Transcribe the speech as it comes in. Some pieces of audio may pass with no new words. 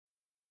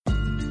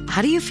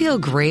How do you feel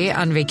great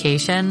on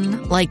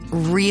vacation? Like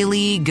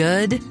really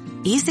good?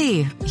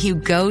 Easy. You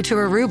go to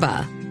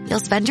Aruba. You'll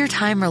spend your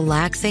time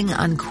relaxing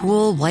on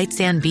cool white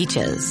sand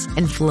beaches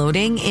and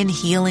floating in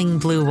healing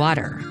blue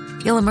water.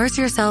 You'll immerse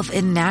yourself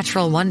in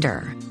natural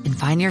wonder and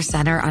find your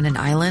center on an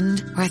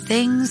island where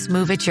things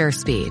move at your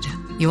speed.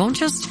 You won't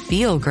just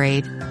feel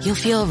great, you'll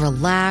feel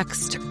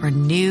relaxed,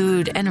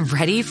 renewed, and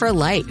ready for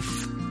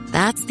life.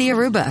 That's the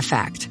Aruba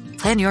effect.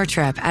 Plan your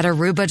trip at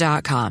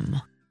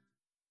Aruba.com.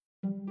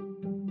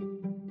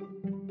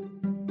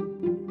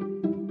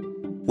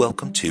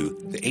 Welcome to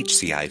the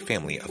HCI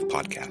family of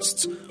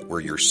podcasts. We're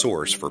your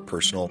source for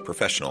personal,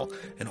 professional,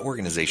 and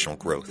organizational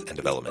growth and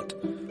development.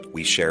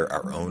 We share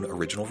our own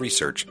original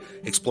research,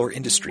 explore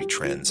industry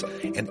trends,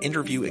 and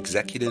interview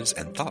executives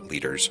and thought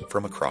leaders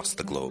from across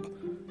the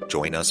globe.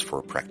 Join us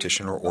for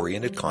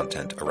practitioner-oriented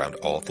content around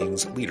all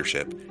things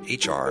leadership,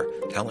 HR,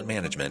 talent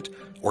management,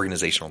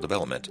 organizational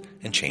development,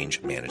 and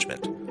change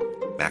management.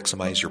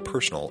 Maximize your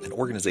personal and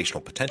organizational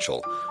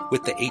potential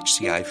with the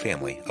HCI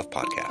family of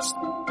podcasts.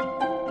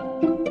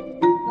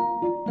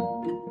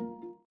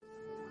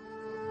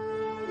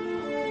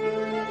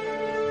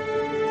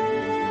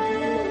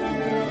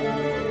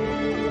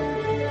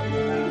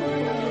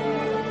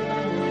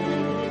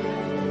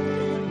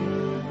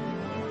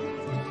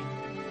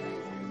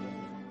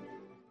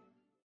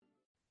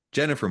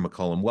 Jennifer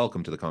McCollum,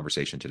 welcome to the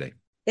conversation today.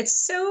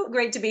 It's so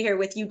great to be here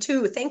with you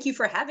too. Thank you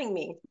for having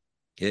me.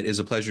 It is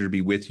a pleasure to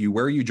be with you.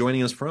 Where are you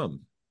joining us from?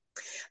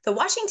 The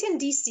Washington,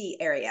 D.C.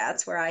 area.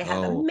 That's where I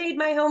have made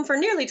my home for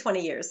nearly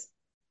 20 years.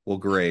 Well,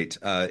 great.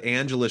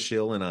 Angela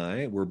Schill and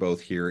I, we're both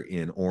here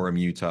in Orem,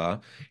 Utah.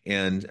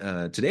 And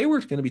today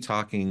we're going to be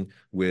talking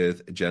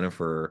with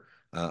Jennifer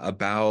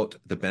about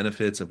the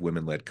benefits of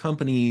women-led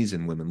companies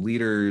and women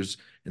leaders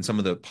and some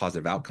of the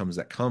positive outcomes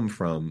that come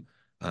from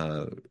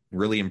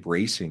really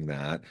embracing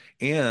that,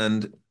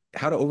 and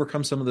how to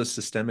overcome some of the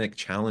systemic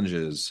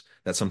challenges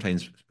that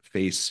sometimes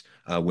face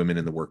women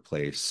in the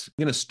workplace.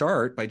 I'm going to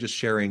start by just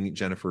sharing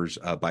Jennifer's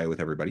bio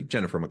with everybody.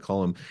 Jennifer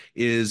McCollum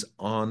is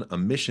on a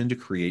mission to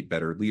create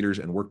better leaders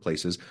and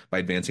workplaces by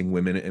advancing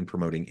women and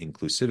promoting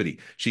inclusivity.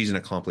 She's an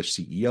accomplished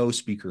CEO,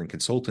 speaker, and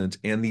consultant,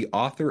 and the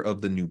author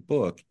of the new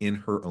book, In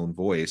Her Own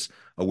Voice,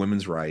 A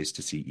Women's Rise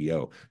to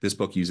CEO. This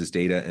book uses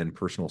data and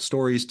personal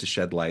stories to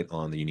shed light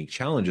on the unique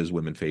challenges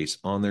women face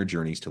on their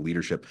journeys to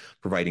leadership,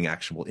 providing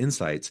actionable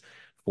insights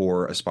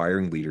for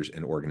aspiring leaders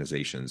and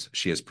organizations.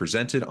 She has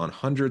presented on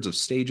hundreds of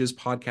stages,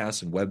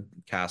 podcasts, and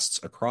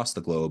webcasts across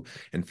the globe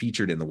and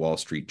featured in the Wall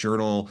Street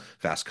Journal,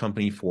 Fast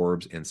Company,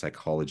 Forbes, and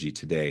Psychology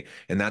Today.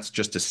 And that's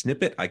just a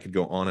snippet. I could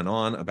go on and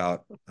on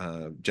about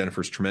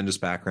Jennifer's tremendous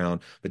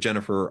background. But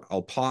Jennifer,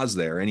 I'll pause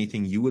there.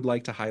 Anything you would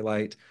like to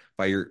highlight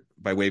by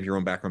way of your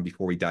own background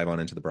before we dive on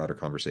into the broader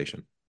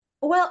conversation?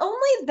 Well,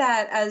 only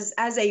that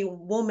as a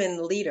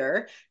woman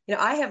leader,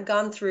 I have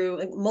gone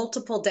through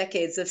multiple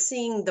decades of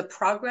seeing the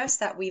progress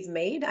that we've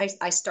made.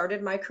 I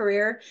started my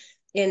career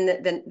in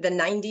the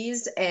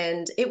 90s,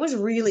 and it was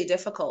really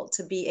difficult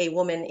to be a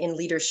woman in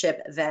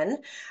leadership then.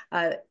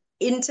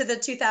 Into the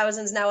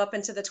 2000s, now up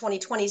into the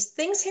 2020s,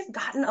 things have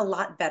gotten a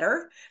lot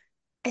better.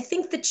 I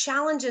think the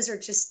challenges are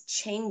just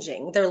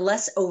changing. They're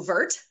less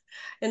overt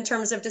in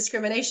terms of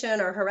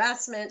discrimination or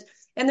harassment,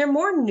 and they're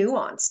more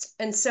nuanced.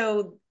 And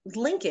so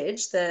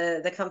Linkage,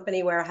 the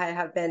company where I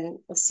have been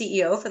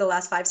CEO for the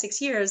last 5-6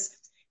 years,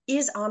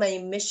 is on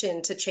a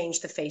mission to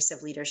change the face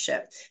of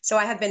leadership. So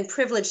I have been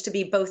privileged to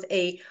be both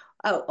a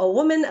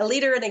woman, a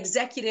leader, an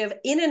executive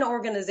in an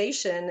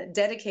organization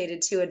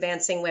dedicated to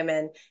advancing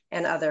women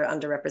and other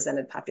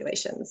underrepresented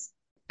populations.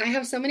 I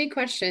have so many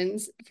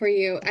questions for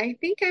you. I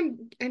think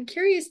I'm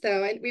curious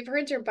though. We've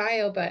heard your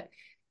bio, but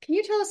can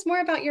you tell us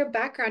more about your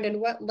background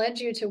and what led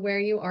you to where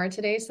you are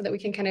today so that we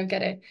can kind of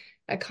get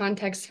a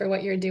context for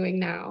what you're doing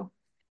now?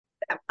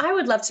 I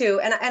would love to.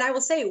 And I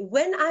will say,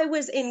 when I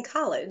was in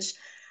college,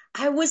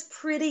 I was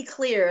pretty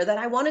clear that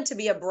I wanted to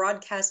be a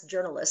broadcast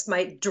journalist.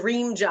 My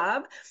dream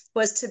job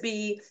was to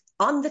be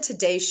on the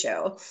Today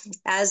Show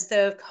as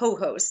the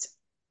co-host.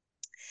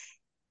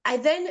 I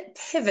then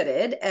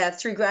pivoted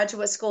through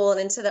graduate school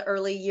and into the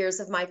early years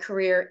of my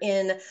career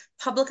in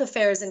public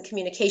affairs and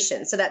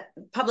communication. So that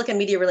public and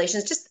media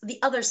relations, just the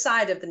other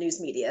side of the news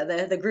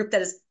media, the group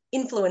that is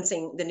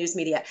influencing the news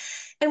media.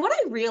 And what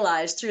I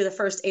realized through the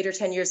first 8 or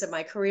 10 years of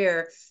my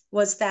career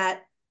was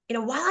that,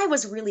 while I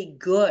was really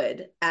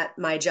good at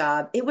my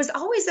job, it was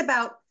always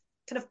about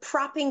kind of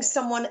propping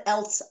someone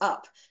else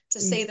up to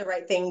say the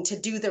right thing, to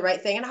do the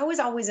right thing. And I was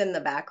always in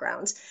the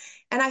background.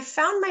 And I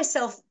found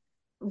myself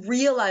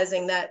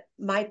realizing that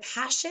my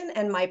passion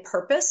and my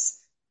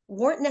purpose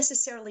weren't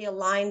necessarily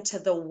aligned to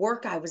the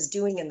work I was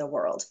doing in the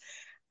world.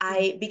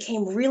 I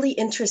became really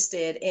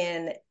interested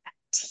in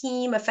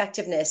team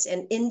effectiveness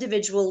and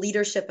individual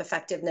leadership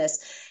effectiveness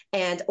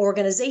and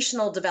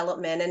organizational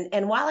development.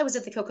 And while I was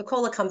at the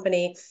Coca-Cola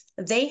Company,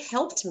 they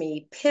helped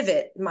me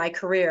pivot my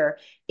career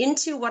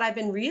into what I've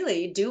been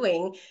really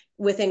doing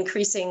with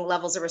increasing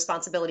levels of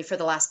responsibility for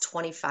the last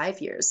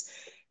 25 years.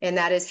 And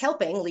that is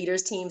helping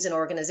leaders, teams, and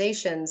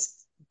organizations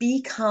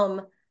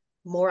become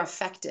more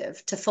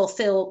effective, to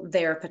fulfill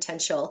their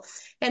potential.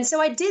 And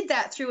so I did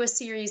that through a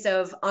series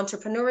of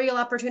entrepreneurial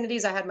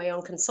opportunities. I had my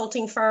own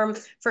consulting firm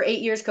for 8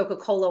 years.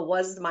 Coca-Cola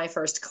was my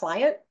first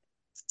client.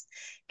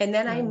 And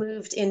then I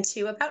moved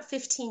into about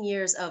 15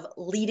 years of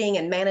leading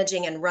and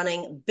managing and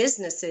running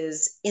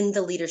businesses in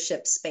the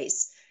leadership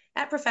space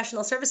at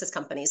professional services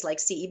companies like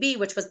CEB,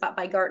 which was bought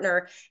by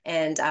Gartner,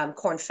 and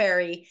Korn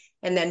Ferry,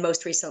 and then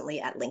most recently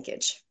at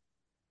Linkage.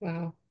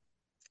 Wow,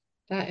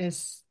 that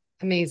is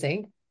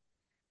amazing.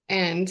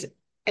 And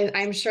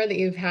I'm sure that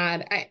you've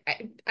had,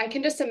 I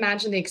can just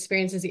imagine the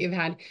experiences that you've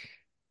had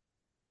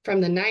from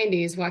the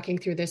 90s walking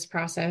through this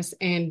process,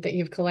 and that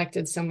you've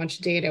collected so much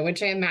data,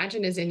 which I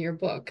imagine is in your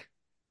book.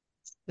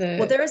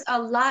 Well, there's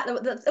a lot.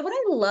 What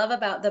I love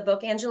about the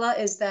book, Angela,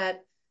 is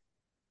that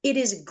it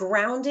is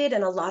grounded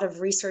in a lot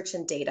of research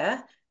and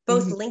data,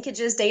 both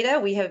Linkage's data.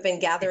 We have been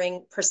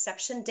gathering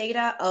perception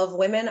data of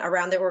women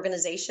around their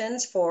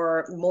organizations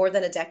for more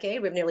than a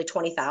decade. We have nearly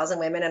 20,000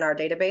 women in our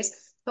database,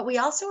 but we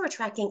also are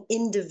tracking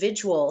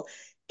individual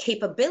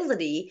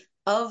capability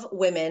of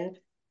women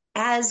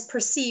as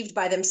perceived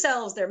by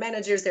themselves, their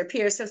managers, their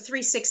peers. So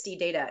 360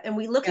 data. And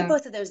we look at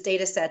both of those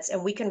data sets,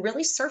 and we can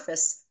really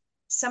surface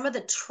some of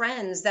the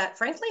trends that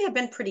frankly have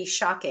been pretty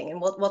shocking. And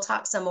we'll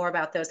talk some more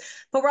about those.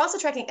 But we're also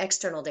tracking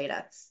external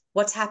data.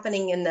 What's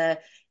happening in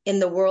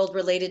the world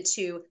related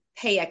to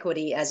pay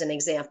equity, as an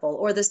example,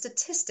 or the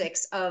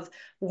statistics of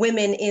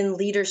women in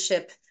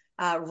leadership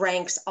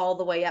ranks all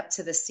the way up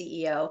to the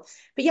CEO.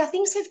 But yeah,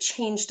 things have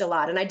changed a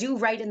lot. And I do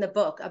write in the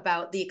book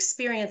about the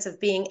experience of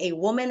being a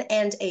woman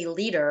and a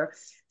leader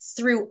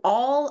through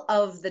all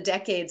of the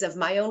decades of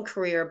my own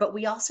career. But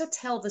we also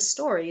tell the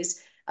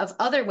stories of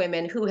other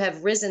women who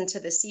have risen to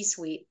the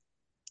C-suite,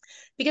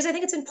 because I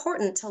think it's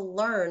important to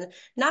learn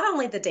not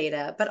only the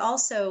data, but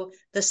also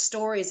the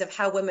stories of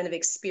how women have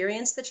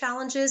experienced the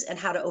challenges and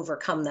how to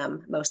overcome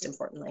them, most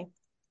importantly.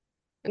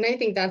 And I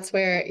think that's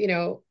where,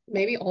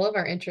 maybe all of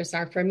our interests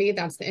are. For me,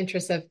 that's the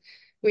interest of,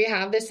 we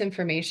have this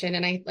information,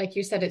 and like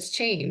you said, it's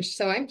changed.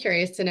 So I'm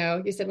curious to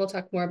know, you said we'll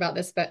talk more about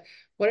this, but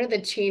what are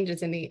the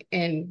changes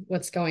in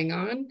what's going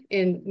on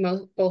in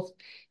both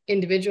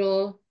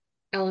individual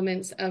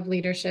elements of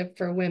leadership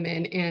for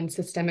women and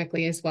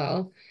systemically as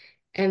well?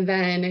 And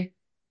then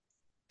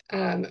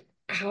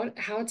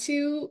how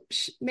to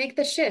make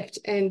the shift,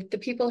 and the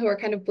people who are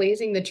kind of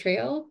blazing the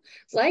trail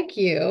like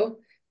you,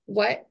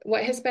 what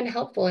has been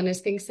helpful, and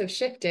as things have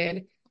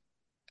shifted,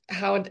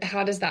 how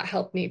does that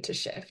help need to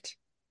shift?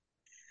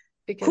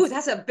 Because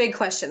that's a big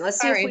question. Let's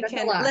see if we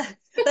can.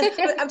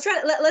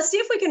 Let's see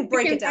if we can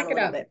break it down a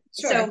little bit.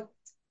 Sure.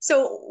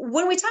 So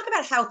when we talk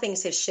about how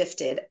things have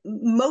shifted,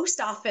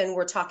 most often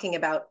we're talking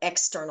about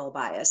external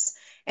bias.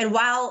 And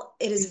while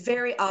it is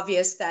very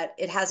obvious that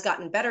it has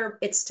gotten better,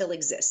 it still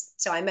exists.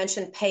 So I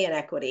mentioned pay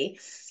inequity.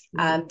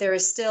 It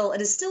is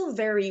still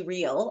very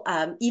real,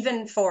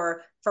 even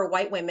for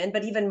white women,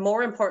 but even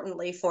more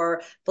importantly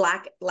for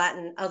Black,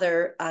 Latin,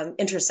 other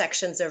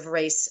intersections of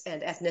race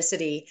and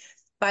ethnicity.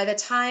 By the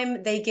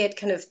time they get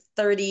kind of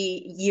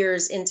 30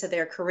 years into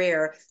their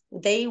career,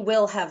 they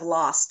will have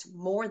lost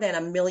more than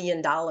 $1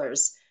 million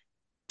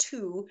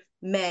to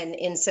men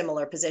in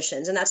similar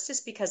positions. And that's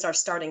just because our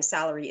starting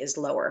salary is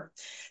lower.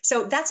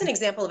 So that's an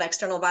example of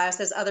external bias.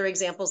 There's other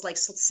examples like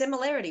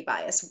similarity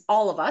bias.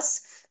 All of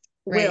us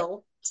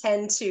will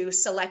tend to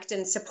select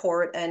and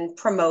support and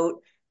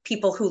promote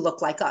people who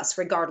look like us,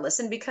 regardless.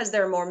 And because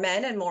there are more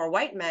men and more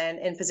white men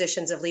in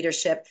positions of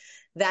leadership,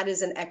 that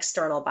is an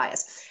external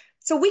bias.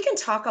 So we can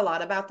talk a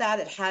lot about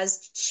that. It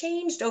has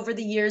changed over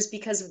the years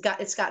because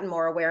it's gotten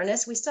more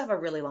awareness. We still have a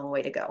really long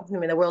way to go. I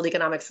mean, the World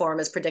Economic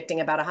Forum is predicting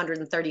about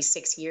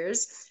 136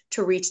 years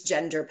to reach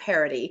gender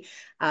parity.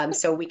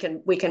 So we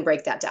can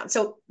break that down.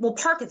 So we'll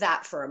park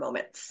that for a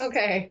moment.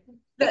 Okay.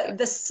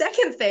 The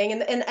second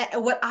thing, and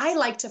what I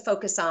like to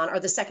focus on,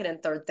 are the second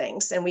and third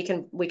things, and we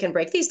can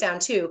break these down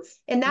too.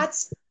 And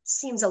that's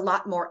seems a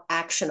lot more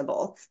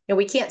actionable.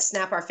 We can't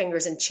snap our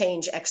fingers and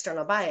change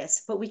external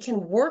bias, but we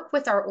can work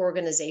with our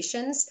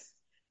organizations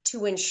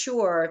to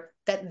ensure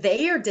that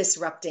they are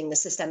disrupting the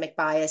systemic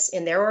bias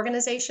in their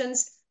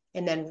organizations.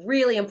 And then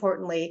really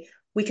importantly,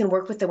 we can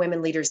work with the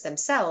women leaders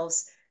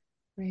themselves,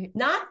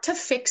 not to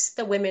fix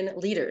the women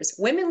leaders.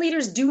 Women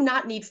leaders do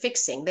not need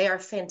fixing. They are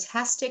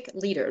fantastic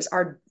leaders.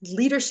 Our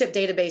leadership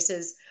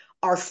databases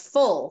are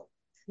full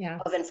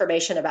of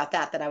information about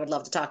that I would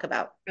love to talk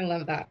about. I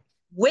love that.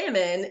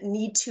 Women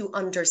need to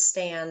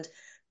understand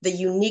the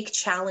unique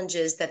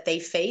challenges that they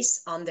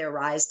face on their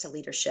rise to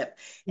leadership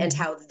and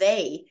how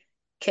they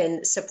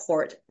can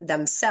support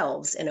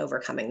themselves in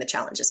overcoming the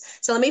challenges.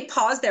 So let me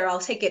pause there. I'll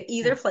take it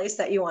either place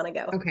that you want to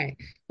go. Okay.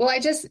 Well, I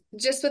just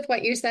with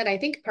what you said, I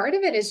think part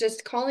of it is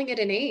just calling it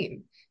a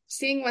name,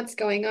 seeing what's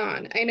going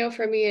on. I know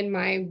for me in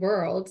my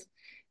world,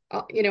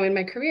 in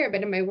my career,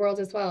 but in my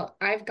world as well,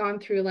 I've gone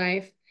through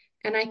life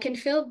and I can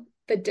feel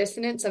the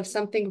dissonance of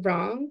something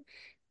wrong.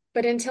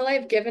 But until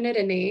I've given it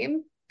a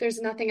name, there's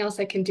nothing else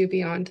I can do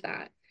beyond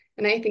that.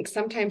 And I think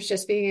sometimes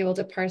just being able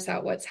to parse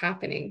out what's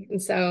happening.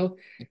 And so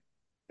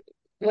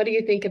what do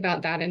you think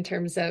about that in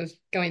terms of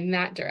going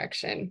that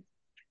direction?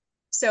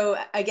 So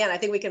again, I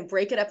think we can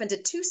break it up into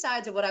two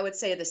sides of what I would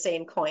say are the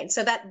same coin.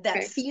 So that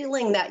Okay.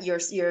 feeling that you're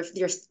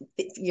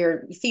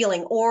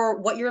feeling, or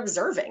what you're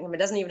observing. I mean, it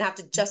doesn't even have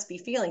to just be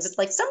feelings. It's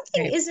like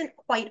something Right. isn't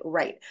quite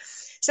right.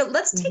 So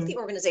let's take Mm-hmm. the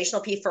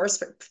organizational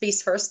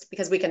piece first,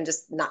 because we can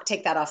just not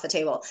take that off the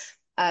table.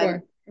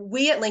 Sure.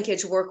 We at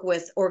Linkage work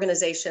with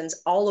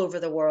organizations all over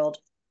the world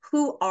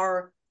who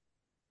are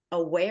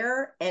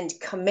aware and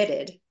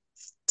committed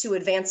to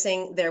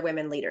advancing their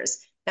women leaders.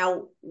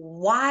 Now,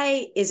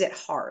 why is it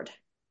hard?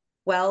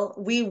 Well,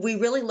 we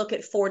really look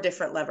at four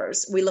different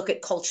levers. We look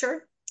at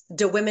culture.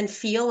 Do women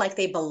feel like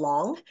they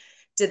belong?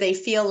 Do they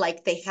feel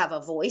like they have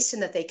a voice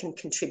and that they can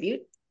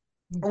contribute?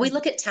 We Mm-hmm.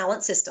 look at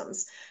talent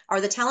systems.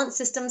 Are the talent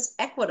systems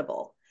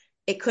equitable?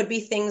 It could be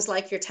things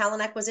like your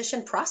talent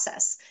acquisition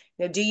process.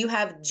 Do you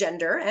have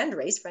gender and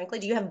race, frankly?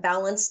 Do you have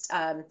balanced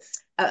an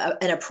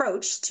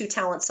approach to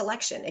talent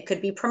selection? It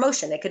could be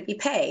promotion, it could be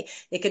pay,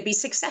 it could be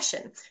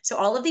succession. So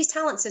all of these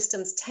talent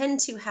systems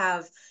tend to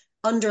have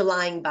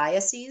underlying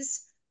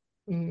biases,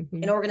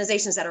 Mm-hmm. and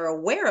organizations that are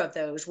aware of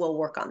those will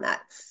work on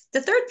that.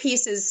 The third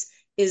piece is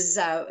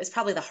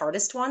probably the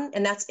hardest one,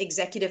 and that's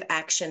executive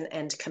action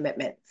and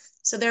commitment.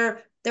 So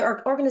there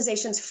are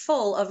organizations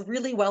full of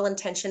really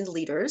well-intentioned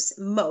leaders.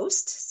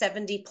 Most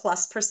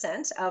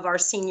 70+% of our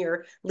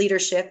senior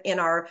leadership in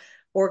our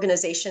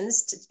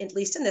organizations, at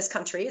least in this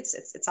country,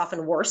 it's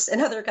often worse in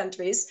other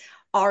countries,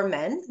 are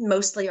men,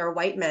 mostly are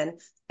white men.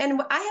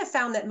 And I have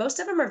found that most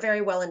of them are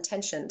very well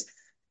intentioned.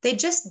 They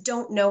just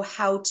don't know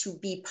how to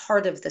be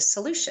part of the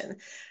solution.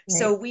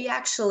 So Right. we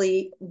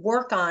actually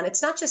work on,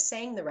 it's not just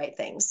saying the right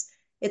things.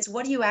 It's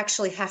what do you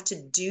actually have to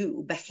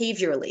do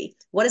behaviorally?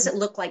 What does it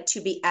look like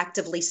to be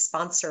actively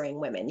sponsoring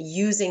women,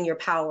 using your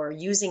power,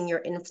 using your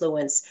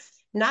influence,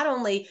 not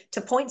only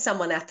to point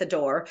someone at the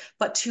door,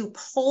 but to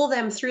pull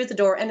them through the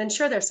door and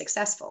ensure they're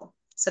successful.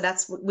 So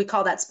that's what we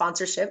call that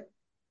sponsorship.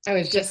 I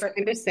was just Different.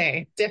 going to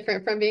say,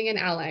 different from being an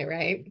ally,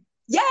 right?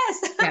 Yes,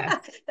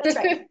 Yes. that's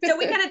right. So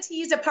we kind of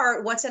tease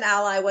apart what's an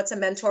ally, what's a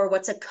mentor,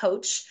 what's a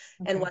coach,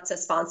 and Okay. what's a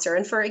sponsor.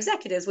 And for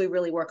executives, we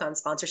really work on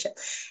sponsorship.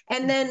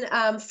 And then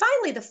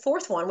finally, the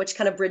fourth one, which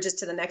kind of bridges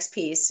to the next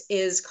piece,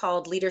 is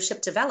called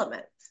leadership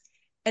development.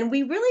 And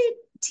we really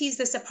tease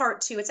this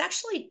apart too. It's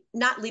actually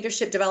not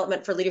leadership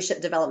development for leadership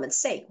development's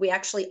sake. We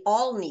actually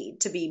all need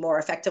to be more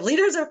effective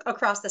leaders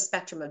across the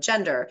spectrum of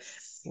gender.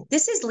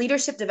 This is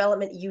leadership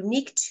development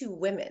unique to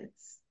women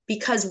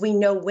because we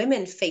know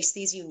women face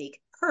these unique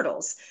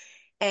hurdles.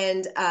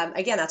 And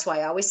again, that's why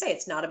I always say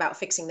it's not about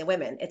fixing the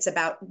women. It's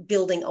about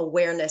building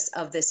awareness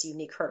of this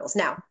unique hurdles.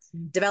 Now,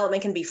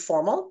 development can be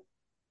formal,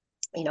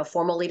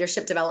 formal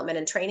leadership development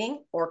and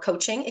training or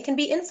coaching. It can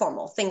be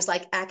informal, things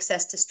like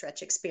access to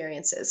stretch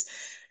experiences.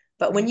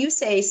 But when Right. you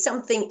say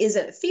something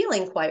isn't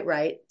feeling quite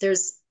right,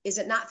 is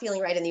it not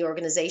feeling right in the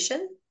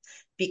organization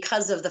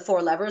because of the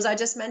four levers I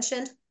just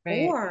mentioned?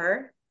 Right.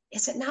 Or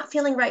is it not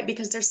feeling right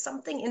because there's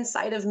something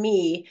inside of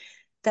me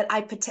that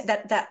I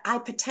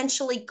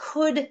potentially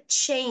could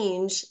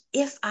change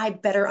if I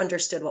better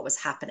understood what was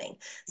happening?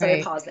 So let me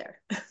Right. pause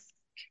there.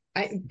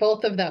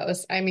 Both of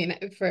those. I mean,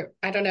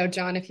 I don't know,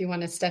 John, if you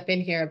want to step in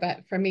here,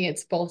 but for me,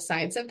 it's both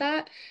sides of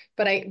that.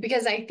 But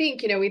because I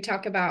think, we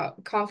talk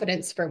about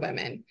confidence for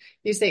women.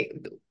 You say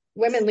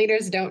women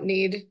leaders don't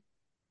need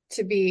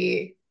to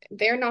be,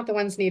 they're not the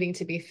ones needing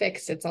to be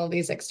fixed. It's all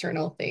these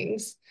external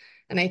things.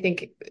 And I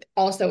think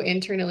also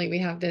internally, we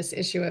have this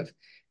issue of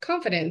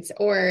confidence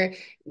or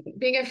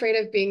being afraid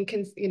of being,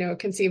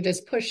 conceived as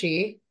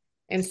pushy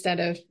instead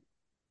of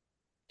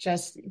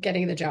just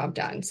getting the job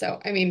done. So,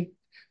 I mean,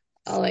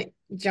 I'll let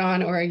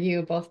John or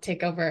you both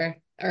take over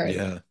or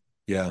Yeah,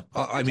 yeah.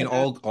 I touch mean,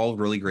 on that. all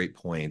really great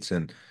points,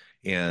 and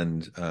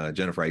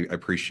Jennifer, I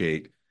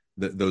appreciate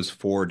those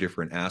four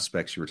different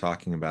aspects you were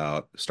talking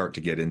about. Start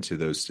to get into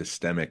those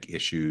systemic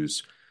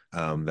issues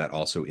that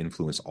also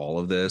influence all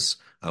of this,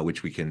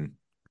 which we can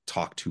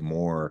talk to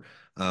more.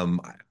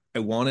 I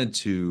wanted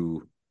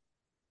to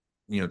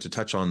to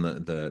touch on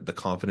the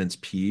confidence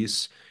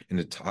piece and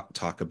to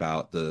talk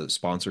about the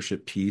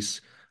sponsorship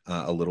piece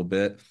a little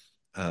bit.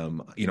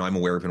 I'm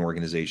aware of an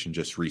organization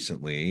just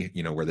recently,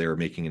 where they were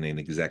making an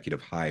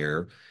executive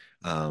hire,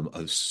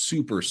 a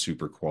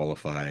super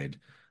qualified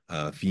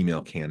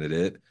female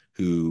candidate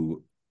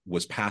who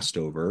was passed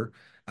over.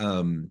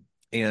 And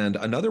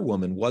another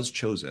woman was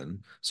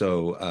chosen.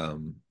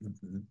 So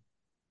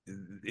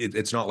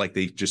it's not like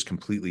they just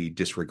completely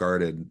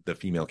disregarded the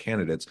female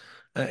candidates.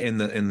 And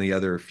the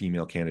other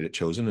female candidate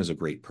chosen is a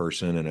great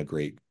person and a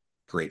great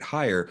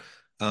hire.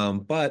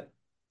 But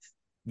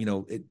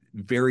it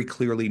very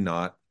clearly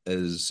not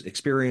as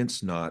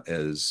experienced, not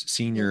as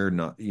senior,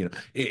 not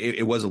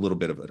it was a little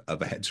bit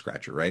of a head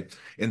scratcher, right?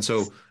 And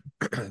so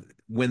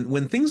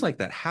when things like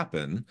that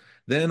happen,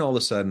 then all of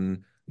a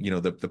sudden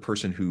the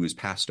person who is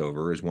passed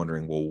over is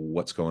wondering, well,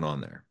 what's going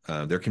on there?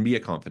 There can be a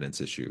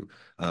confidence issue,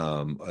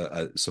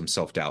 some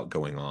self-doubt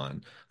going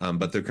on,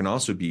 but there can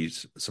also be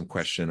some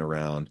question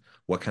around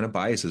what kind of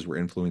biases were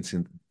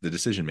influencing the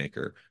decision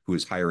maker who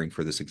is hiring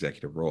for this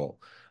executive role.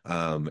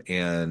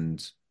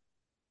 And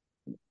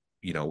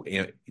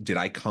did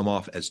I come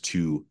off as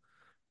too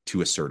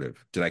too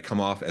assertive? Did I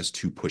come off as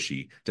too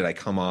pushy? Did I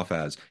come off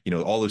as,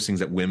 all those things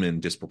that women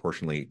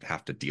disproportionately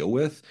have to deal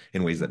with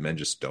in ways that men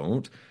just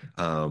don't?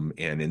 And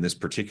in this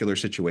particular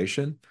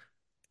situation,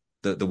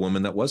 the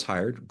woman that was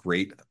hired,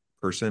 great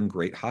person,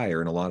 great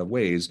hire in a lot of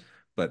ways,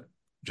 but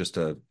just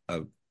a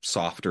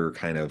softer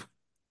kind of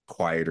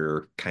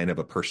quieter kind of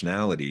a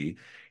personality.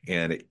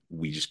 And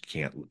we just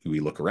can't, we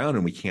look around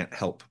and we can't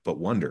help but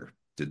wonder,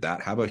 did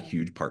that have a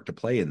huge part to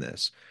play in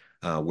this?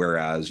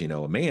 Whereas,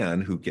 a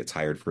man who gets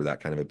hired for that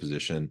kind of a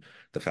position,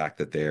 the fact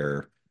that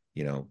they're,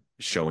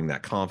 showing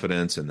that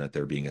confidence and that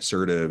they're being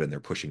assertive and they're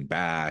pushing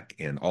back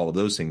and all of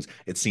those things,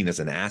 it's seen as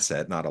an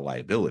asset, not a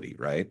liability,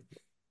 right?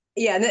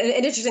 Yeah, and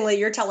interestingly,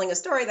 you're telling a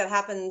story that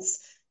happens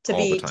to All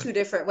the be time. two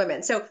different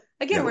women. So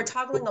again, Yeah. we're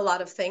toggling a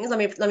lot of things. Let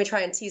me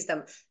try and tease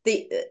them.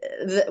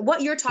 The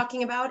what you're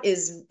talking about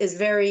is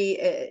very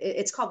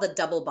it's called the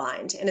double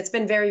bind, and it's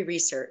been very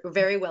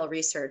well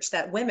researched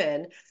that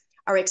women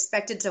are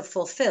expected to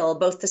fulfill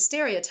both the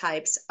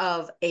stereotypes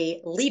of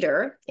a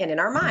leader, and in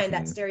our mind,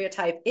 that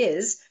stereotype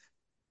is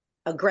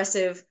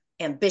aggressive,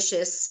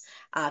 ambitious,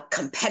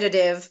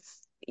 competitive,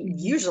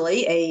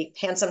 usually a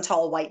handsome,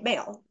 tall white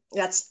male.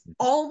 That's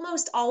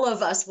almost all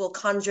of us will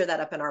conjure that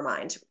up in our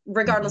mind,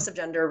 regardless of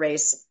gender,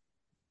 race,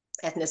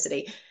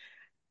 ethnicity.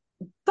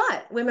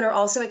 But women are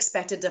also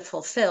expected to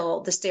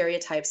fulfill the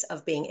stereotypes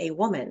of being a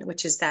woman,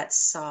 which is that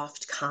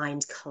soft,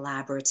 kind,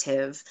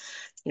 collaborative,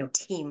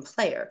 team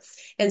player.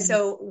 And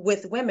so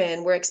with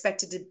women, we're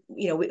expected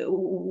to,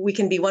 we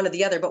can be one or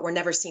the other, but we're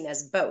never seen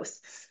as both.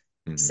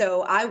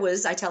 So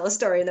I tell a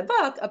story in the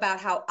book about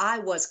how I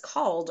was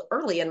called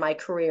early in my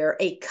career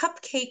a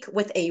cupcake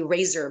with a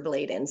razor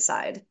blade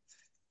inside.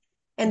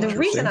 And the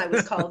reason I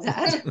was called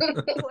that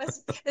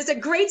was, there's a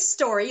great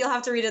story. You'll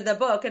have to read it in the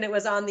book. And it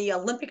was on the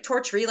Olympic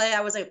torch relay.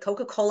 I was a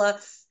Coca-Cola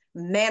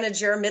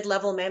manager,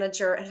 mid-level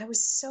manager. And I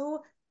was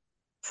so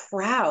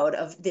proud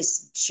of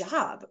this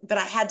job, but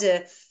I had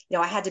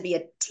to be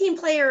a team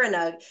player and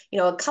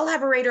a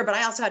collaborator, but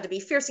I also had to be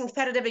fierce and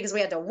competitive because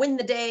we had to win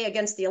the day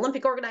against the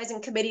Olympic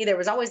organizing committee. There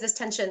was always this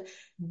tension.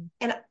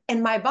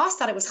 And my boss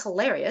thought it was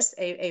hilarious.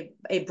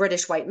 A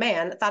British white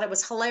man thought it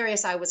was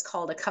hilarious. I was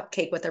called a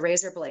cupcake with a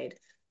razor blade.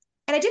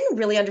 And I didn't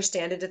really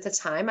understand it at the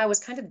time. I was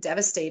kind of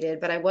devastated,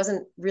 but I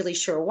wasn't really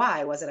sure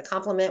why. Was it a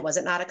compliment? Was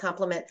it not a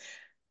compliment?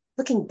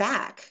 Looking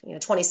back,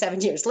 27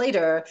 years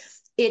later,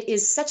 it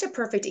is such a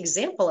perfect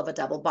example of a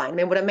double bind. I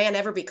mean, would a man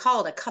ever be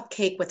called a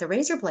cupcake with a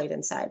razor blade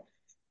inside?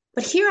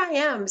 But here I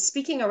am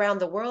speaking around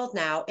the world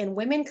now, and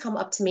women come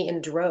up to me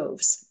in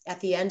droves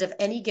at the end of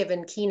any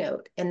given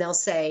keynote, and they'll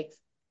say,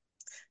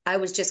 I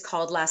was just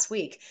called last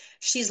week.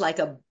 She's like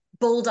a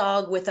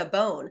bulldog with a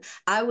bone.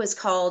 I was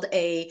called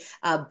a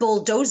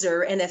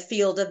bulldozer in a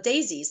field of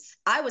daisies.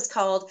 I was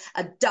called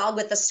a dog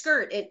with a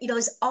skirt.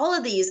 There's all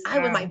of these.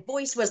 My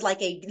voice was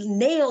like a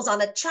nails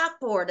on a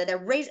chalkboard and a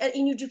razor.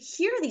 And you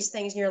hear these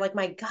things and you're like,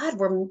 my God,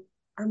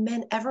 are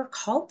men ever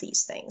called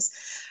these things?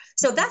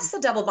 So that's the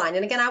double bind.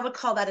 And again, I would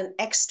call that an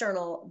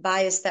external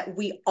bias that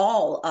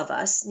all of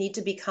us need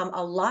to become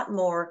a lot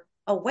more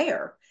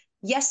aware.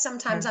 Yes,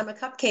 sometimes I'm a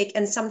cupcake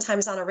and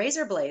sometimes on a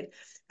razor blade,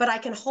 but I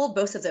can hold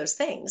both of those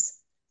things.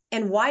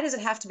 And why does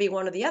it have to be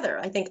one or the other?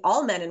 I think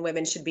all men and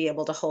women should be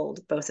able to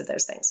hold both of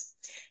those things.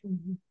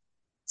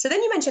 So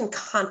then you mentioned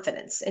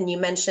confidence, and you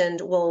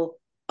mentioned, well,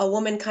 a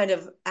woman kind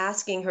of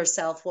asking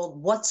herself, well,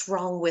 what's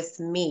wrong with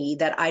me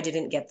that I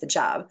didn't get the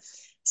job?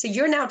 So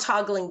you're now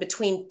toggling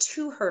between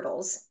two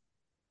hurdles.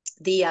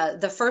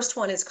 The first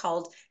one is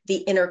called the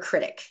inner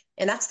critic,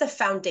 and that's the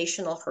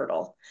foundational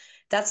hurdle.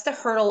 That's the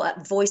hurdle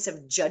at voice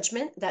of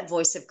judgment, that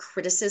voice of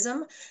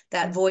criticism,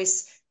 that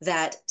voice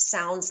that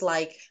sounds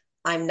like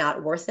I'm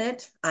not worth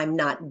it, I'm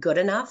not good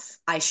enough,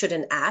 I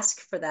shouldn't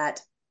ask for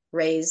that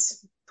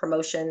raise,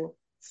 promotion,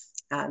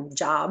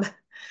 job,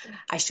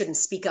 I shouldn't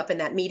speak up in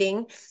that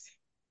meeting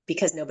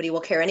because nobody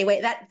will care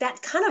anyway.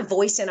 That kind of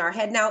voice in our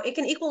head. Now, it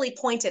can equally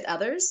point at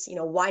others.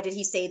 Why did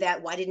he say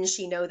that? Why didn't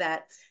she know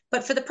that?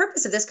 But for the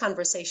purpose of this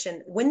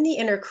conversation, when the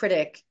inner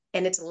critic,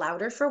 and it's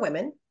louder for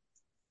women,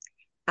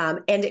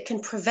 and it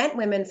can prevent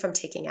women from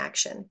taking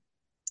action.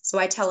 So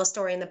I tell a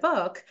story in the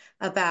book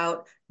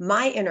about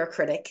my inner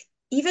critic,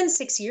 even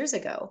 6 years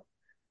ago,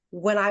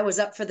 when I was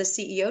up for the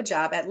CEO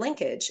job at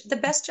Linkage, the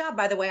best job,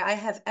 by the way, I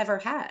have ever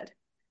had.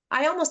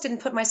 I almost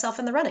didn't put myself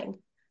in the running.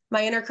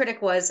 My inner critic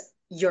was,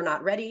 you're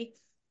not ready.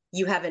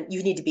 You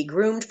need to be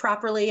groomed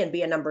properly and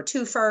be a number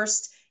 2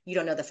 first. You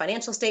don't know the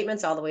financial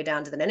statements all the way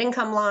down to the net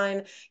income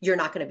line. You're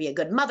not going to be a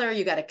good mother.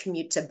 You got to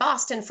commute to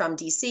Boston from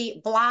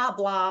DC, blah,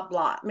 blah,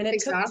 blah. I mean,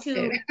 it took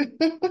two.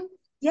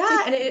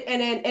 Yeah.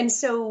 And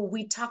so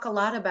we talk a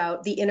lot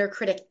about the inner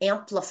critic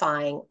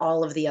amplifying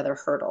all of the other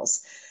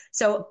hurdles.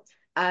 So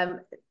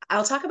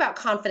I'll talk about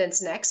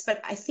confidence next,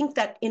 but I think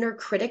that inner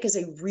critic is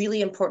a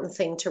really important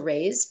thing to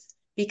raise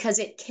because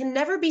it can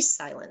never be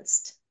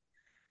silenced,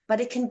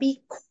 but it can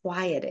be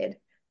quieted.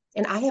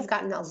 And I have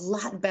gotten a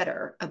lot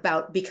better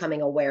about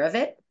becoming aware of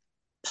it,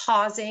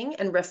 pausing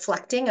and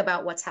reflecting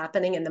about what's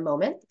happening in the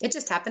moment. It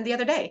just happened the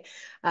other day.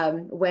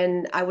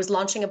 When I was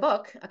launching a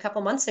book a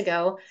couple months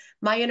ago,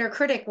 my inner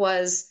critic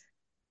was,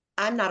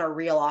 I'm not a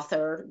real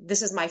author.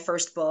 This is my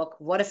first book.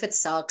 What if it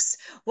sucks?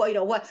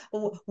 Well,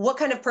 what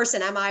kind of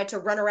person am I to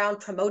run around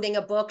promoting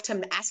a book,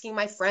 to asking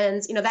my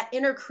friends? That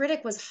inner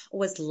critic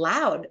was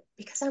loud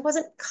because I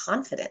wasn't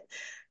confident.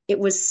 It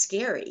was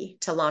scary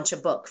to launch a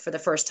book for the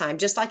first time,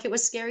 just like it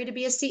was scary to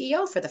be a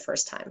CEO for the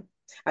first time.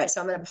 All right,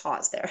 so I'm going to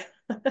pause there.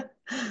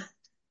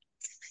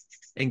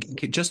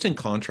 And just in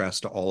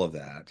contrast to all of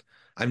that,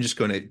 I'm just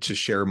going to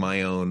share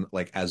my own,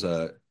 like, as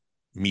a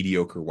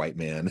mediocre white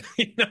man,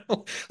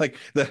 like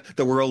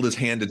the world is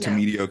handed to No.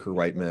 mediocre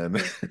white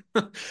men.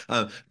 But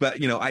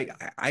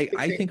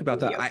I think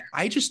about that.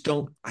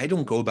 I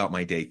don't go about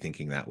my day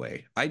thinking that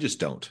way. I just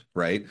don't,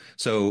 right?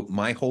 So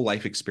my whole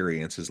life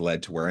experience has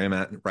led to where I'm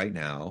at right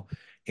now.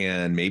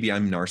 And maybe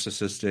I'm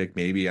narcissistic,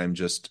 maybe I'm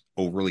just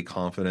overly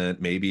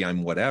confident, maybe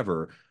I'm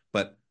whatever,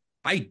 but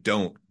I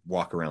don't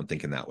walk around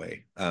thinking that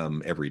way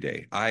every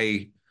day.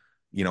 I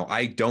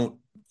don't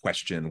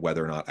question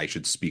whether or not I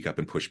should speak up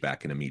and push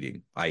back in a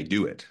meeting. I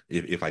do it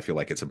if I feel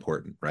like it's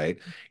important, right?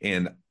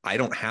 And I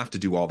don't have to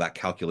do all that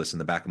calculus in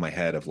the back of my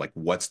head of like,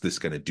 what's this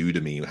going to do to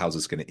me? How's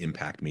this going to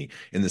impact me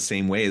in the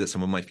same way that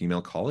some of my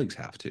female colleagues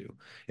have to?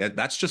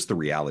 That's just the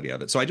reality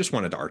of it. So I just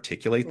wanted to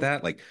articulate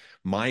that. Like,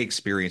 my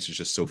experience is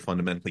just so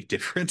fundamentally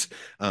different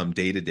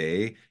day to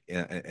day.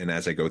 And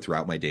as I go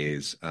throughout my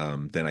days,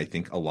 than I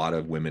think a lot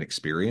of women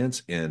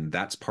experience. And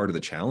that's part of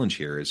the challenge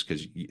here, is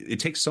because it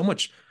takes so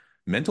much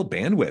mental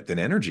bandwidth and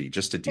energy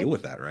just to deal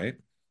with that, right?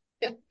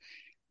 Yeah.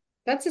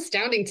 That's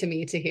astounding to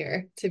me to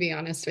hear, to be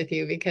honest with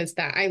you, because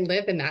that I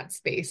live in that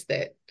space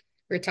that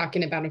we're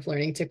talking about, of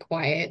learning to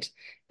quiet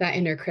that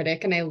inner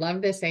critic. And I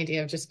love this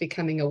idea of just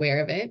becoming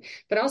aware of it.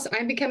 But also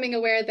I'm becoming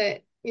aware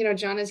that,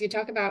 John, as you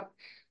talk about,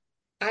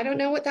 I don't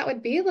know what that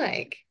would be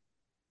like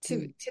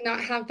to not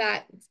have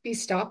that be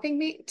stopping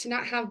me, to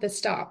not have the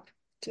stop,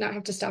 to not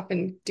have to stop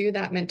and do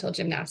that mental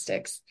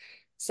gymnastics.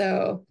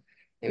 So,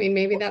 I mean,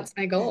 maybe that's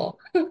my goal.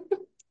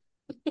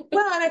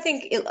 Well, and I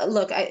think,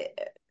 look,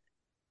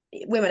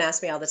 women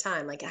ask me all the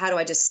time, like, how do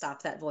I just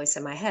stop that voice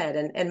in my head?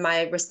 And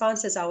my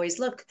response is always,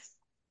 look,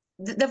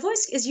 the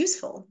voice is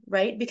useful,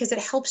 right? Because it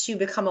helps you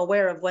become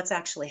aware of what's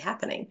actually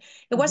happening.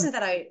 It wasn't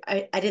that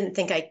I didn't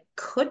think I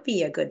could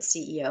be a good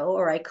CEO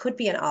or I could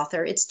be an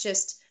author. It's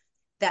just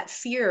that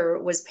fear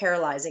was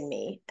paralyzing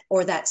me,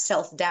 or that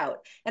self-doubt.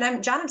 And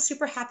I'm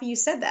super happy you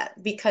said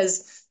that,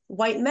 because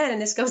white men,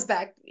 and this goes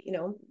back,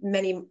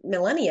 many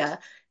millennia,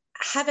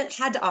 haven't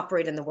had to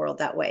operate in the world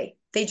that way.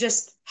 They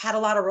just had a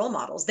lot of role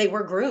models. They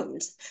were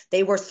groomed.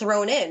 They were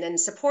thrown in and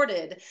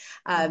supported.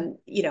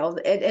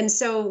 And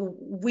so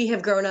we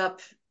have grown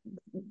up,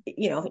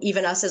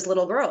 even us as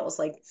little girls,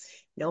 like,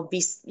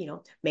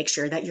 make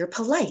sure that you're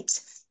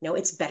polite.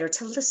 It's better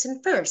to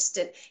listen first.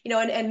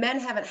 And men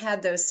haven't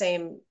had those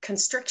same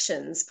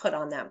constrictions put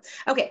on them.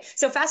 Okay,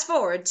 so fast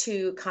forward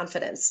to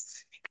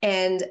confidence.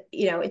 And,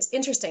 it's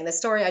interesting, the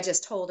story I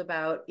just told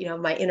about,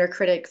 my inner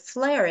critic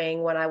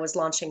flaring when I was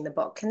launching the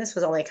book, and this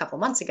was only a couple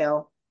months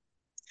ago.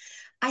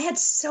 I had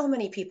so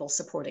many people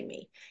supporting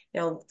me,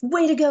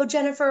 way to go,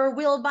 Jennifer,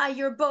 we'll buy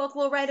your book,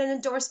 we'll write an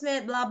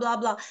endorsement, blah, blah,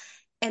 blah.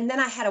 And then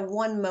I had a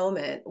one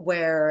moment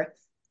where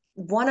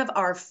one of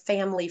our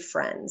family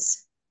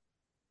friends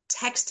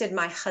texted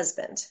my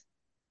husband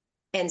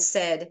and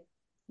said,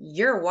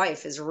 your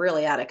wife is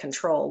really out of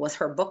control with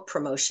her book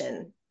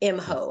promotion,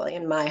 imho,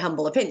 in my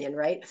humble opinion,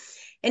 right?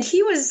 And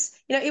he was,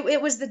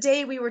 it was the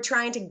day we were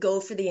trying to go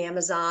for the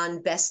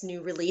Amazon best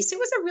new release. It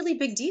was a really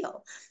big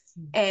deal.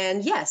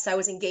 And yes, I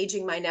was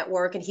engaging my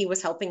network and he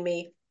was helping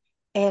me.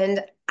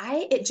 And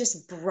it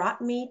just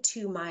brought me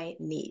to my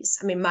knees.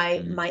 I mean,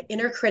 my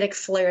inner critic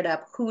flared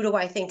up. Who do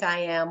I think I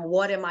am?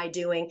 What am I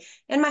doing?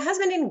 And my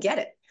husband didn't get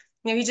it.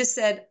 He just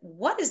said,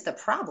 what is the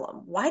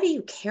problem? Why do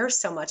you care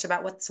so much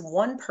about what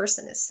one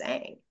person is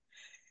saying?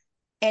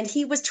 And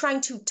he was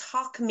trying to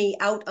talk me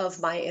out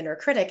of my inner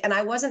critic, and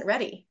I wasn't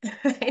ready.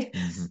 Right?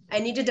 I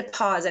needed to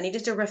pause. I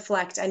needed to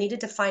reflect. I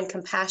needed to find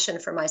compassion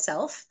for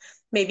myself,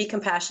 maybe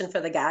compassion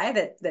for the guy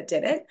that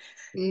did it.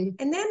 And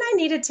then I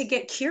needed to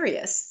get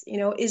curious.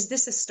 Is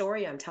this a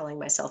story I'm telling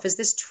myself? Is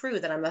this true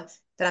that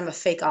I'm a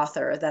fake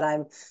author,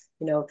 that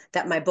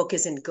that my book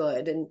isn't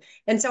good?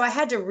 And so I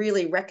had to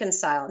really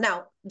reconcile.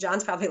 Now,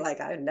 John's probably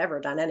like, I've never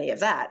done any of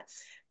that.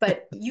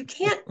 But you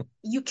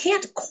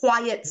can't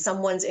quiet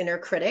someone's inner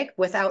critic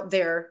without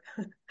their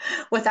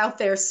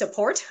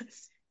support,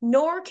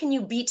 nor can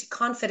you beat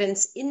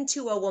confidence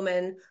into a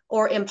woman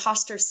or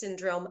imposter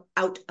syndrome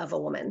out of a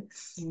woman.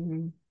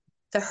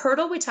 The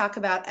hurdle we talk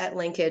about at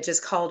Linkage is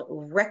called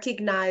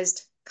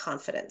recognized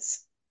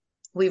confidence.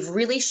 We've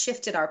really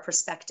shifted our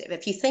perspective.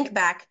 If you think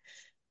back,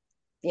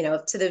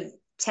 to the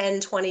 10,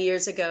 20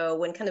 years ago,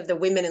 when kind of the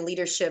women in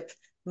leadership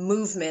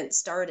movement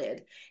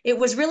started, it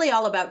was really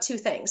all about two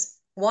things.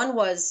 One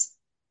was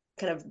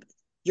kind of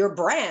your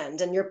brand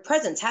and your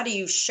presence. How do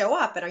you show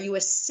up? And are you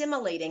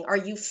assimilating? Are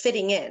you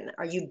fitting in?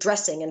 Are you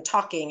dressing and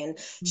talking and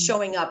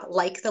showing up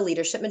like the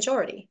leadership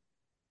majority?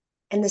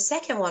 And the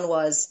second one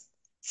was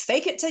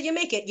fake it till you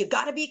make it. You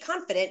got to be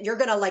confident. You're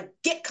going to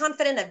get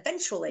confident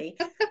eventually.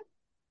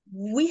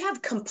 We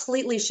have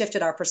completely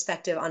shifted our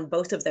perspective on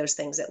both of those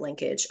things at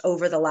Linkage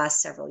over the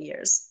last several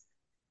years.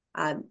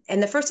 And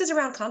the first is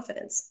around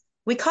confidence.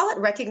 We call it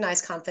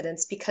recognized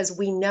confidence because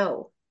we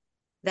know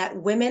that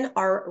women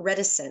are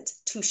reticent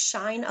to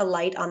shine a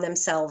light on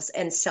themselves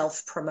and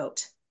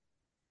self-promote.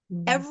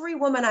 Every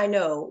woman I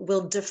know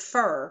will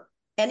defer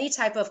any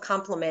type of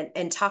compliment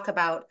and talk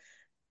about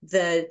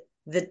the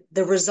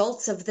the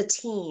results of the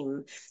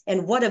team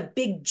and what a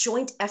big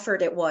joint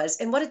effort it was.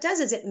 And what it does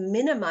is it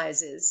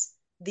minimizes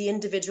the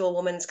individual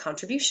woman's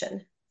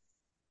contribution.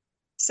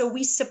 So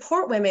we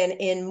support women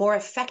in more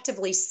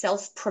effectively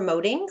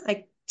self-promoting,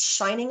 like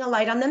shining a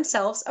light on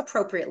themselves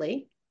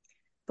appropriately.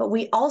 But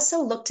we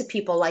also look to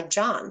people like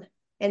John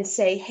and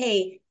say,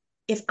 hey,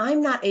 if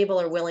I'm not able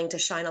or willing to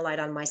shine a light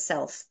on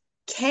myself,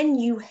 can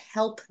you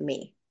help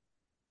me?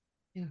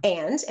 Yeah.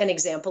 And an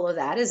example of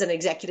that is an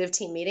executive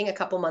team meeting a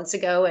couple months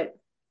ago at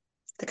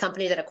the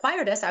company that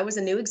acquired us. I was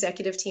a new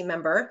executive team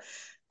member,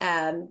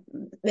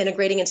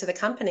 integrating into the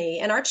company.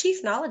 And our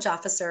chief knowledge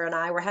officer and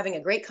I were having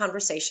a great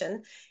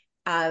conversation.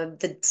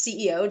 The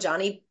CEO,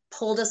 Johnny,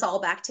 pulled us all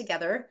back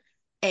together,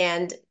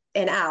 and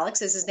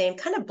Alex is his name,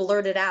 kind of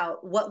blurted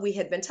out what we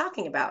had been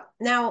talking about.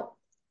 Now,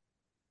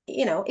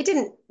 he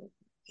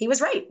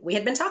was right. We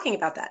had been talking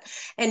about that.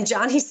 And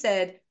Johnny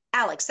said,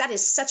 Alex, that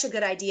is such a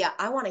good idea.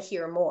 I want to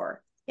hear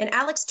more. And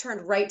Alex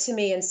turned right to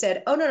me and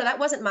said, oh, no, that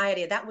wasn't my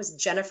idea. That was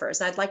Jennifer's.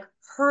 And I'd like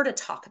her to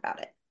talk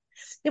about it.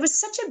 It was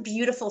such a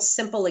beautiful,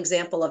 simple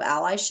example of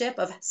allyship,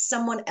 of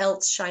someone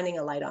else shining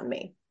a light on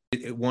me.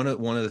 One of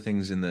the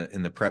things in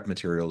the prep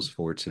materials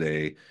for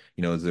today,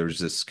 there's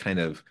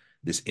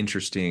this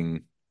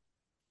interesting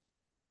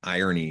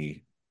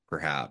irony,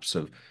 perhaps,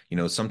 of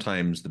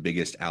sometimes the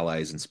biggest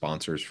allies and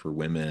sponsors for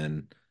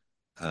women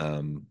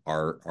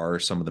are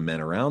some of the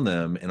men around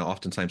them, and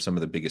oftentimes some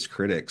of the biggest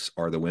critics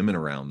are the women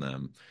around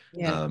them.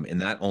 Yeah.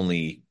 And that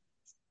only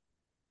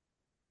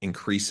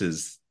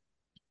increases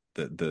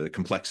the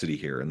complexity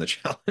here and the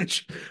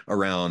challenge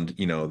around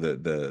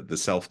the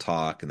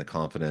self-talk and the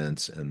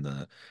confidence and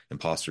the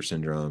imposter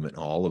syndrome and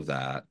all of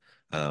that.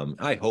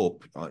 I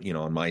hope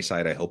on my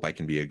side, I hope I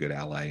can be a good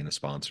ally and a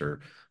sponsor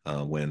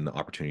when the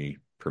opportunity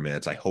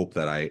permits. I hope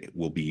that I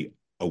will be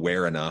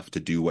aware enough to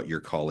do what your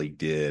colleague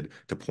did,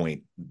 to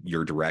point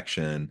your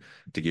direction,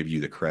 to give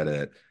you the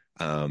credit.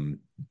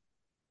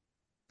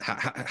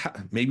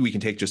 Maybe we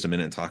can take just a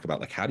minute and talk about,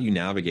 like, how do you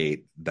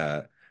navigate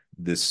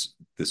this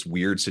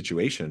weird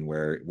situation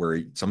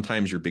where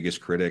sometimes your biggest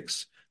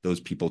critics,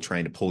 those people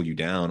trying to pull you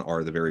down,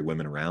 are the very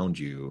women around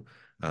you,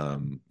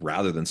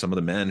 rather than some of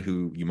the men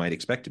who you might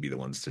expect to be the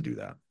ones to do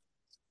that.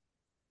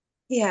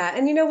 Yeah.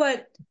 And you know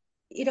what,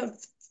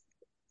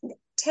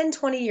 10,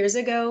 20 years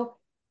ago,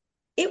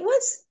 it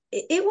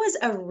was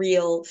a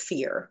real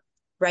fear,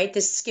 right?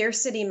 This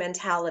scarcity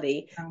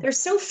mentality. Yeah. There's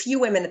so few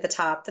women at the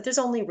top that there's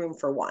only room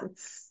for one.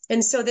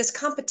 And so this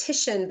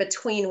competition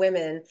between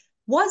women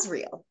was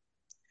real.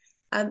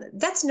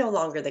 That's no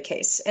longer the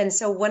case. And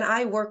so when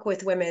I work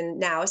with women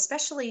now,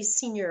 especially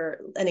senior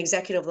and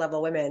executive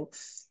level women,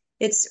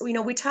 it's,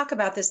 we talk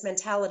about this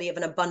mentality of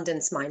an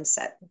abundance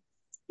mindset.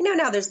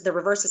 Now there's the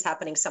reverse is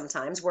happening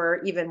sometimes,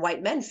 where even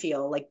white men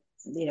feel like,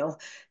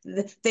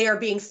 they are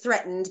being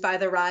threatened by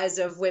the rise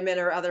of women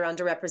or other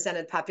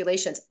underrepresented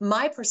populations.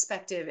 My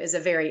perspective is a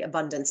very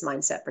abundance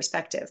mindset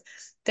perspective.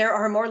 There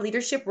are more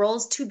leadership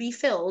roles to be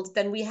filled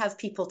than we have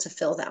people to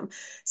fill them.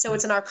 So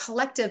it's in our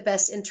collective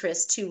best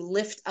interest to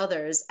lift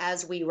others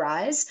as we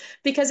rise,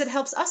 because it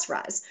helps us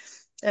rise.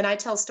 And I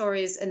tell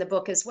stories in the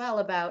book as well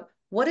about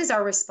what is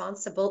our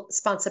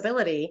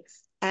responsibility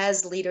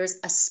as leaders,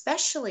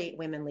 especially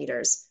women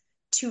leaders,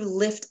 to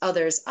lift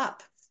others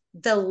up.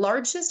 The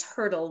largest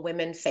hurdle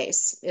women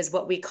face is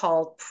what we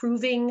call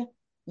proving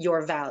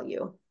your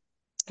value.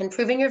 And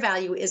proving your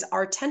value is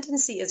our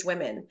tendency as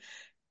women,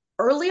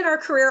 early in our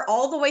career,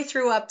 all the way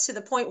through up to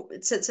the point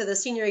to the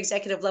senior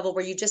executive level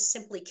where you just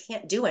simply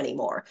can't do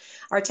anymore.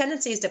 Our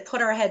tendency is to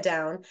put our head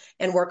down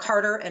and work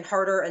harder and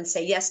harder and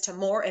say yes to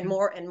more and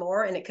more and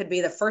more. And it could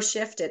be the first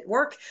shift at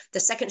work, the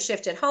second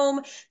shift at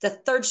home, the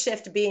third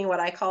shift being what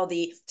I call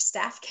the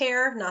staff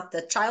care, not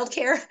the child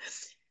care.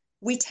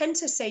 We tend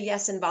to say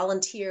yes and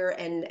volunteer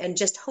and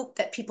just hope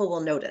that people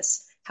will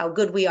notice how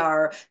good we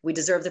are. We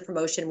deserve the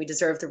promotion. We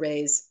deserve the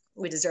raise.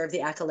 We deserve the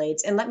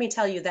accolades. And let me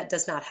tell you, that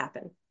does not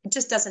happen. It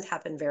just doesn't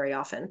happen very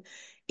often.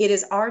 It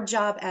is our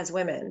job as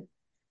women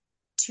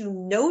to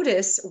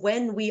notice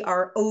when we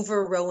are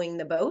over-rowing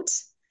the boat,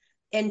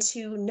 and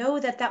to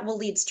know that that will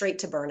lead straight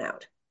to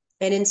burnout.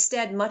 And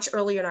instead, much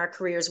earlier in our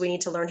careers, we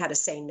need to learn how to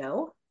say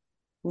no.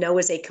 No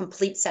is a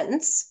complete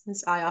sentence.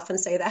 I often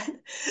say that.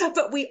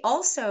 But we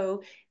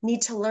also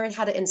need to learn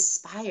how to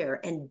inspire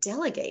and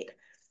delegate.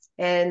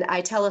 And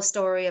I tell a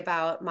story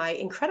about my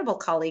incredible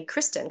colleague,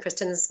 Kristen.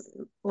 Kristen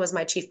was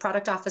my chief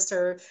product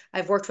officer.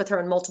 I've worked with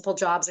her in multiple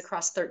jobs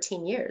across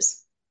 13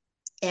 years.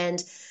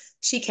 And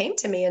she came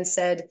to me and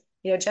said,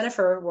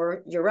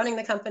 Jennifer, you're running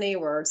the company,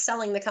 we're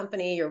selling the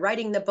company, you're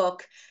writing the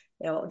book.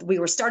 We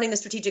were starting the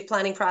strategic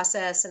planning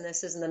process, and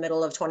this is in the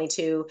middle of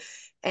 22.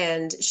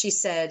 And she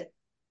said,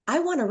 I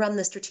want to run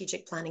the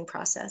strategic planning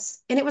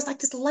process. And it was like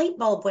this light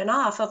bulb went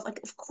off of like,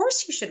 of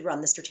course you should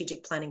run the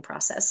strategic planning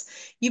process.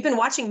 You've been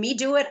watching me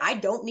do it. I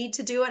don't need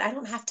to do it. I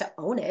don't have to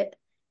own it.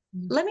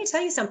 Let me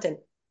tell you something.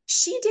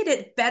 She did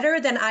it better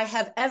than I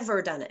have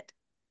ever done it.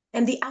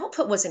 And the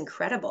output was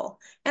incredible.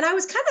 And I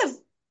was kind of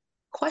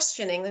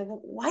questioning, like,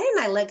 why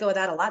didn't I let go of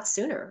that a lot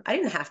sooner? I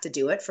didn't have to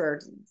do it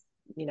for,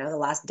 the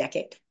last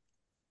decade.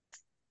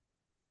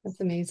 That's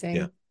amazing.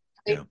 Yeah.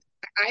 Yeah.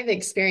 I've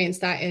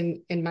experienced that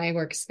in my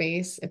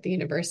workspace at the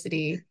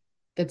university.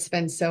 That's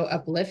been so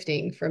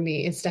uplifting for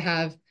me, is to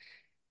have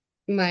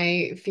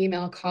my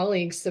female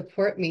colleagues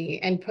support me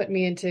and put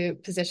me into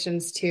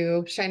positions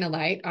to shine a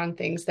light on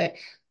things that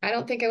I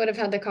don't think I would have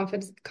had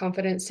the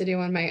confidence to do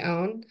on my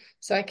own.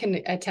 So I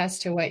can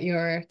attest to what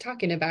you're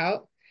talking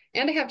about.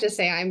 And I have to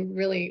say, I'm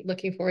really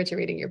looking forward to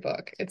reading your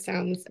book. It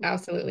sounds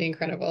absolutely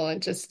incredible.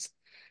 And just,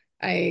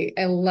 I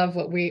love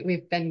what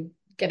we've been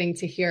getting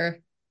to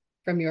hear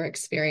from your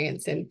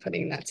experience in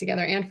putting that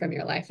together, and from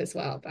your life as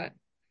well. But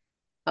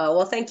oh,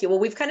 well, thank you. Well,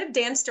 we've kind of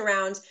danced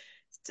around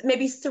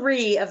maybe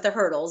 3 of the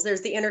hurdles.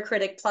 There's the inner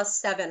critic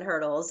plus 7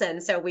 hurdles.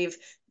 And so we've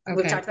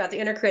talked about the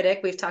inner critic,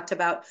 we've talked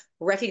about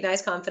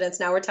recognize confidence.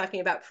 Now we're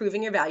talking about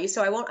proving your value.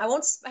 So I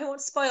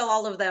won't spoil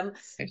all of them,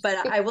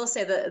 but I will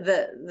say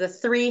the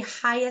 3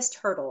 highest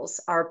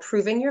hurdles are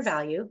proving your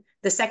value.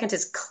 The second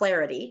is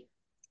clarity.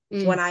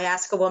 When I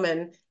ask a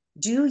woman,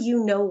 do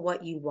you know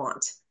what you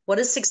want? What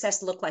does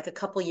success look like a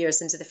couple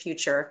years into the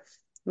future?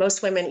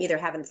 Most women either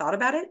haven't thought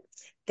about it,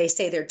 they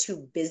say they're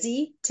too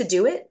busy to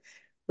do it,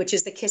 which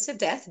is the kiss of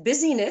death.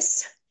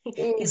 Busyness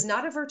is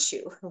not a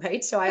virtue,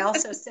 right? So I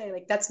also say,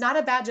 like, that's not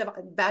a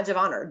badge of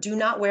honor. Do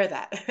not wear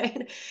that,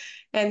 right?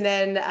 And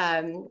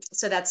then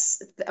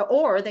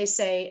or they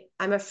say,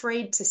 I'm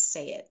afraid to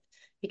say it,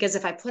 because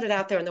if I put it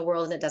out there in the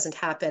world and it doesn't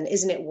happen,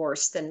 isn't it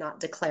worse than not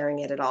declaring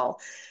it at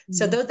all?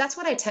 So that's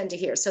what I tend to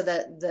hear. So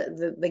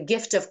the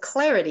gift of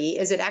clarity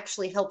is it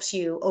actually helps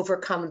you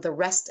overcome the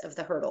rest of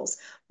the hurdles.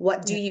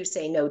 What do you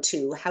say no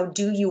to? How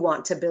do you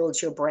want to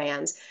build your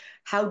brand?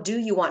 How do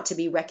you want to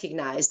be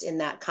recognized in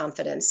that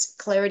confidence?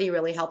 Clarity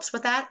really helps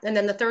with that. And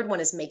then the third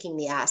one is making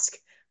the ask.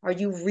 Are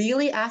you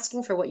really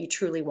asking for what you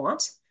truly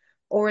want?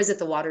 Or is it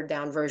the watered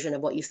down version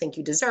of what you think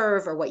you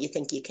deserve or what you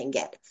think you can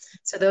get?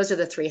 So those are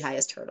the 3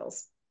 highest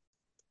hurdles.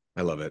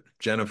 I love it.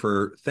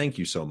 Jennifer, thank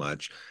you so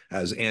much.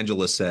 As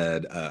Angela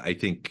said, I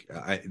think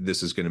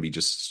this is going to be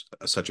just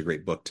such a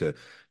great book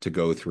to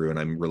go through, and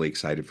I'm really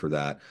excited for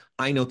that.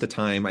 I note the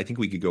time. I think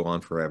we could go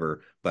on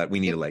forever, but we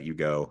need to let you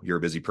go. You're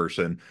a busy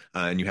person,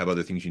 and you have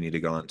other things you need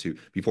to go on to.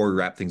 Before we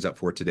wrap things up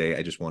for today,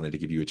 I just wanted to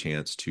give you a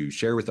chance to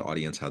share with the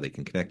audience how they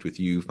can connect with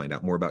you, find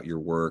out more about your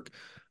work,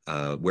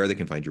 where they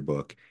can find your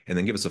book, and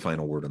then give us a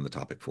final word on the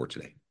topic for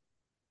today.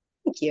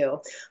 Thank you.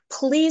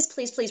 Please,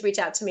 please, please reach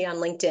out to me on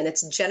LinkedIn.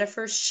 It's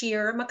Jennifer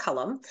Shear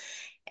McCollum,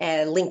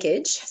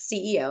 Linkage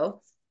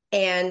CEO.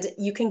 And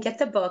you can get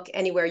the book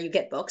anywhere you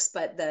get books,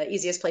 but the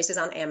easiest place is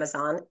on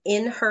Amazon.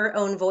 In Her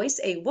Own Voice,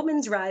 A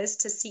Woman's Rise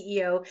to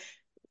CEO.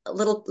 A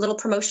little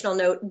promotional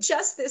note.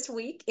 Just this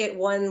week, it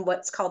won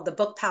what's called the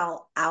Book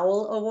Pal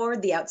Owl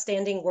Award, the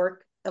outstanding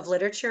work of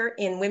literature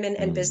in women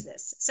and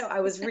business. So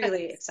I was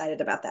really excited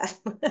about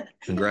that.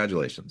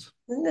 Congratulations.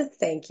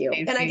 Thank you.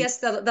 And I guess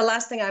the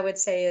last thing I would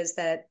say is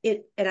that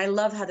and I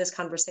love how this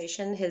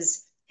conversation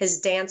has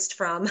danced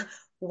from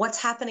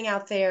what's happening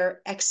out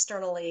there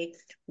externally,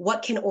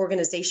 what can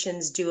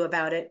organizations do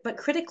about it, but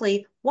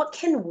critically, what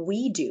can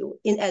we do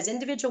as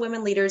individual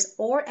women leaders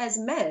or as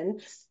men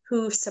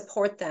who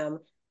support them?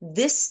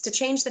 To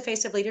change the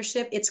face of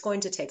leadership, it's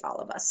going to take all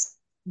of us.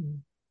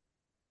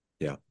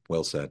 Yeah,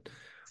 well said.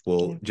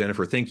 Well,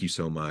 Jennifer, thank you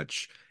so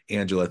much.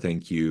 Angela,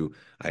 thank you.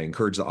 I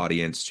encourage the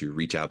audience to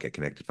reach out, get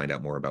connected, find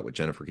out more about what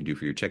Jennifer can do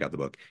for you. Check out the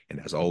book. And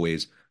as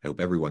always, I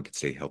hope everyone can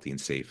stay healthy and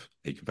safe.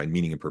 That you can find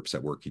meaning and purpose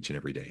at work each and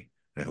every day.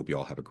 And I hope you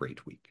all have a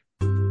great week.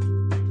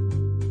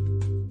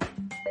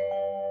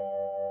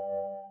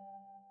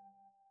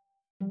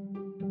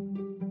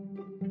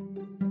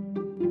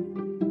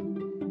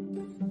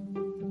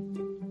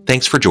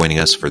 Thanks for joining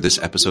us for this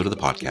episode of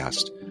the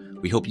podcast.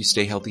 We hope you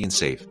stay healthy and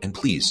safe, and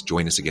please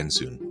join us again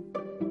soon.